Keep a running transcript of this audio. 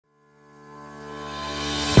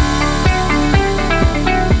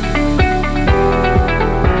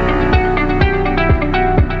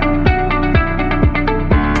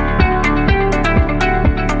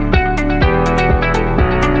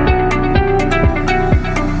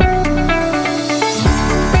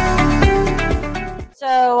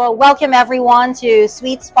welcome everyone to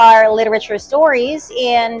Sweetspire Literature Stories,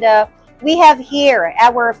 and we have here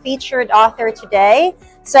our featured author today.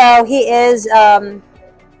 So he is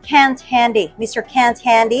Kent Handy, Mr. Kent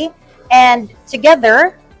Handy, and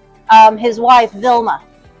together his wife Vilma.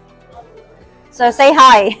 So say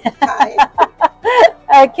hi.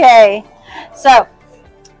 Hi. Okay, so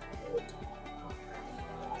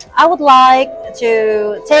I would like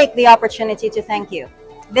to take the opportunity to thank you.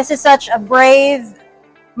 This is such a brave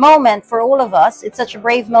moment for all of us. It's such a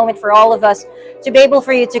brave moment for all of us to be able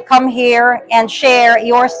for you to come here and share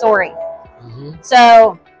your story.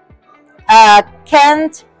 So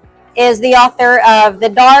Kent is the author of The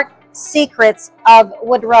Dark Secrets of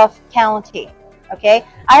Woodruff County. Okay,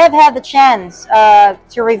 I have had the chance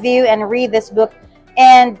to review and read this book,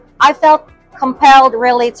 and I felt compelled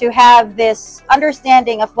really to have this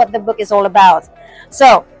understanding of what the book is all about.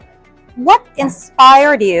 So what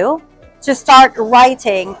inspired you to start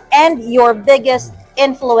writing, and your biggest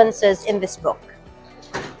influences in this book?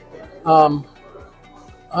 I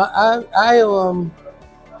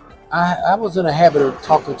was in a habit of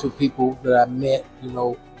talking to people that I met. You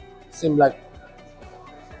know, it seemed like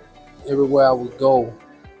everywhere I would go,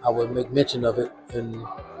 I would make mention of it. And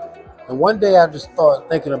one day I just started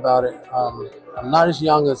thinking about it. I'm not as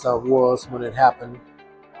young as I was when it happened.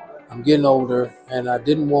 I'm getting older, and I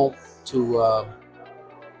didn't want to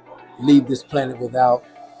leave this planet without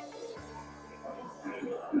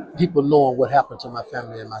people knowing what happened to my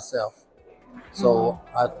family and myself. So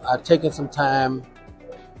I've taken some time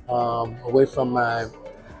away from my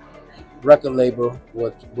record label,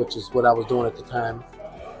 which is what I was doing at the time.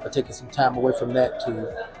 I've taken some time away from that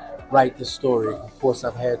to write this story. Of course,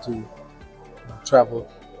 I've had to travel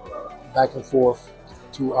back and forth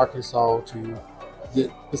to Arkansas to get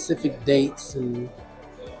specific dates and,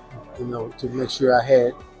 you know, to make sure I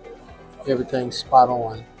had everything spot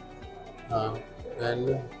on.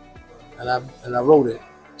 And I wrote it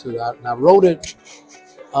too. I wrote it.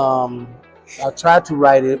 I tried to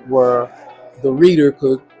write it where the reader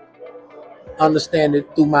could understand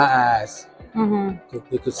it through my eyes.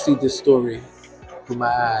 They could see this story through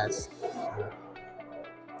my eyes.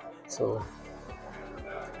 So.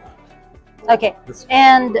 Okay,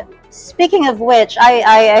 and speaking of which,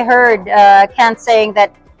 I heard Kent saying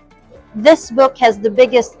that this book has the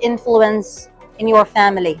biggest influence in your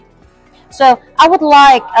family. So I would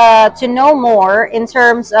like to know more in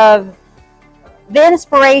terms of the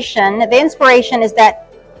inspiration. The inspiration is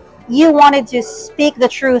that you wanted to speak the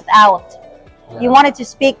truth out. Yeah. You wanted to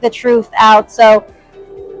speak the truth out. So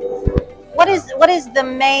what is the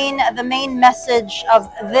main message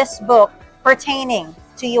of this book pertaining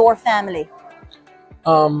to your family?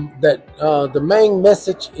 The main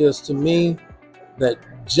message is, to me, that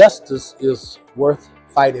justice is worth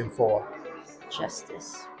fighting for.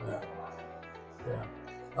 Justice. Yeah.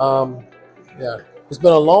 It's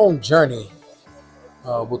been a long journey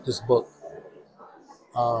with this book.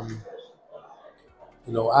 You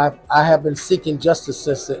know, I have been seeking justice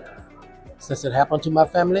since it happened to my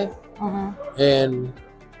family, and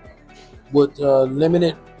with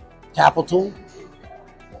limited capital,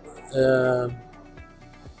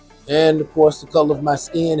 and of course the color of my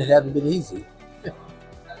skin, it hasn't been easy.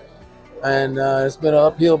 And it's been an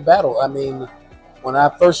uphill battle. I mean, when I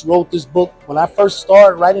first wrote this book, when I first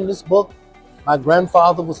started writing this book, my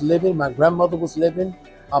grandfather was living, my grandmother was living,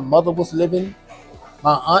 my mother was living,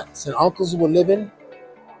 my aunts and uncles were living,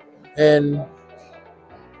 and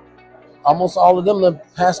almost all of them have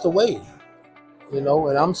passed away. You know,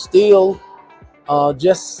 and I'm still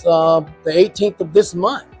just the 18th of this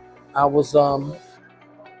month, I was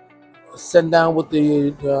sitting down with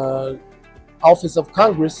the Office of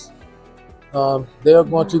Congress. They're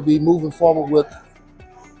going to be moving forward with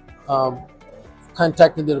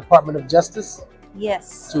contacting the Department of Justice,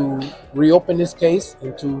 yes, to reopen this case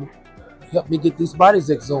and to help me get these bodies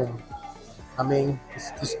exhumed. I mean,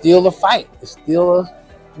 it's still a fight. It's still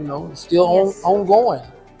it's still yes, ongoing.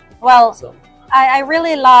 Well, so. I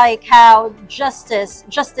really like how justice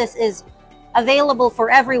is available for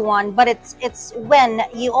everyone, but it's when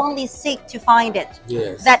you only seek to find it,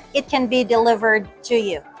 Yes. that it can be delivered to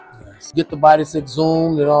you. Yes. Get the bodies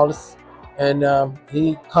exhumed and all this. And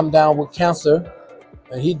he come down with cancer,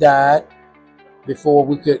 and he died before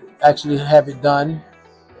we could actually have it done.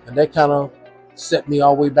 And that kind of set me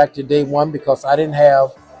all the way back to day one, because I didn't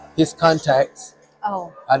have his contacts.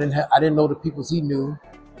 Oh. I didn't know the people he knew,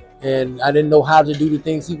 and I didn't know how to do the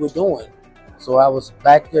things he was doing. So I was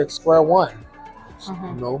back at square one,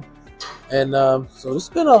 you know. And so it's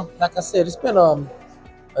been like I said, it's been a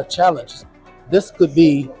challenge. This could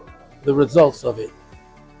be the results of it.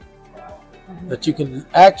 that you can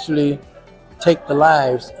actually take the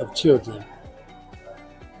lives of children.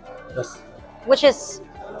 That's, which is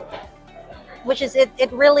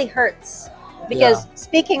it really hurts, because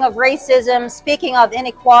speaking of racism, speaking of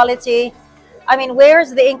inequality, I mean,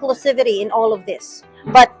 where's the inclusivity in all of this?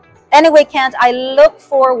 But anyway, Kent, I look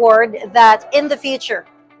forward that in the future,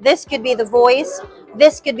 this could be the voice,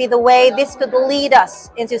 this could be the way, this could lead us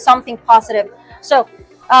into something positive. So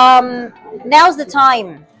now's the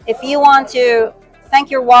time. If you want to thank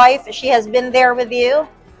your wife, she has been there with you.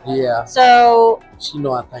 yeah. So She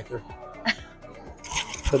know I thank her.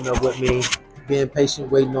 Putting up with me, being patient,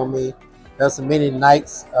 waiting on me. There's so many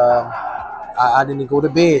nights I didn't go to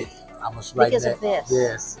bed. I was right because there. of this.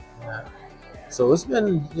 Yes. Yeah. So it's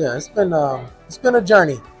been it's been a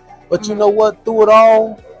journey. But you know what? Through it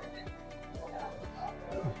all,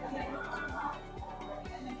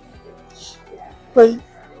 but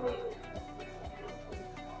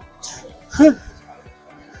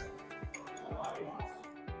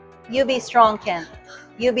You be strong, Ken.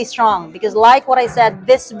 You be strong, because like what I said,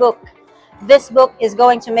 this book is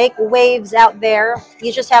going to make waves out there.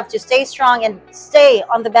 You just have to stay strong and stay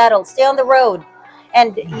on the battle, stay on the road.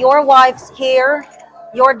 And your wife's here,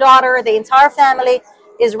 your daughter, the entire family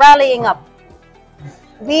is rallying up.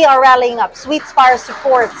 We are rallying up. Sweetspire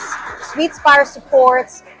supports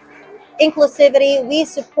inclusivity. We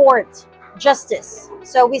support justice.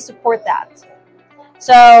 So we support that.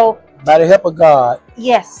 So by the help of God,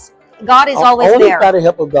 yes, God is always only there. by the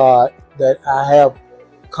help of God that I have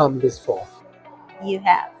come this far. You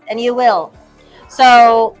have, and you will.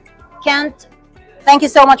 So, Kent, thank you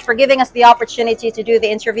so much for giving us the opportunity to do the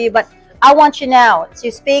interview. But I want you now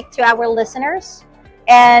to speak to our listeners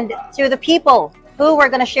and to the people who we're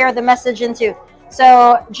going to share the message into.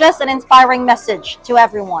 So, just an inspiring message to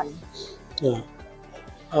everyone. Yeah.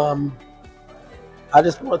 I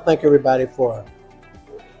just want to thank everybody for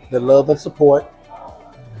the love and support,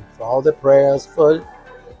 for all the prayers, for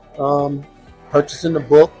purchasing the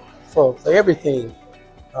book, for everything.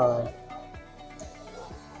 I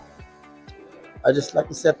just like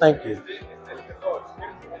to say thank you,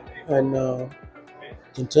 and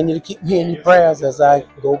continue to keep me in your prayers as I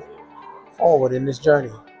go forward in this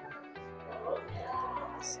journey.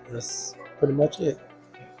 That's pretty much it.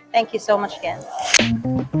 Thank you so much, Kent.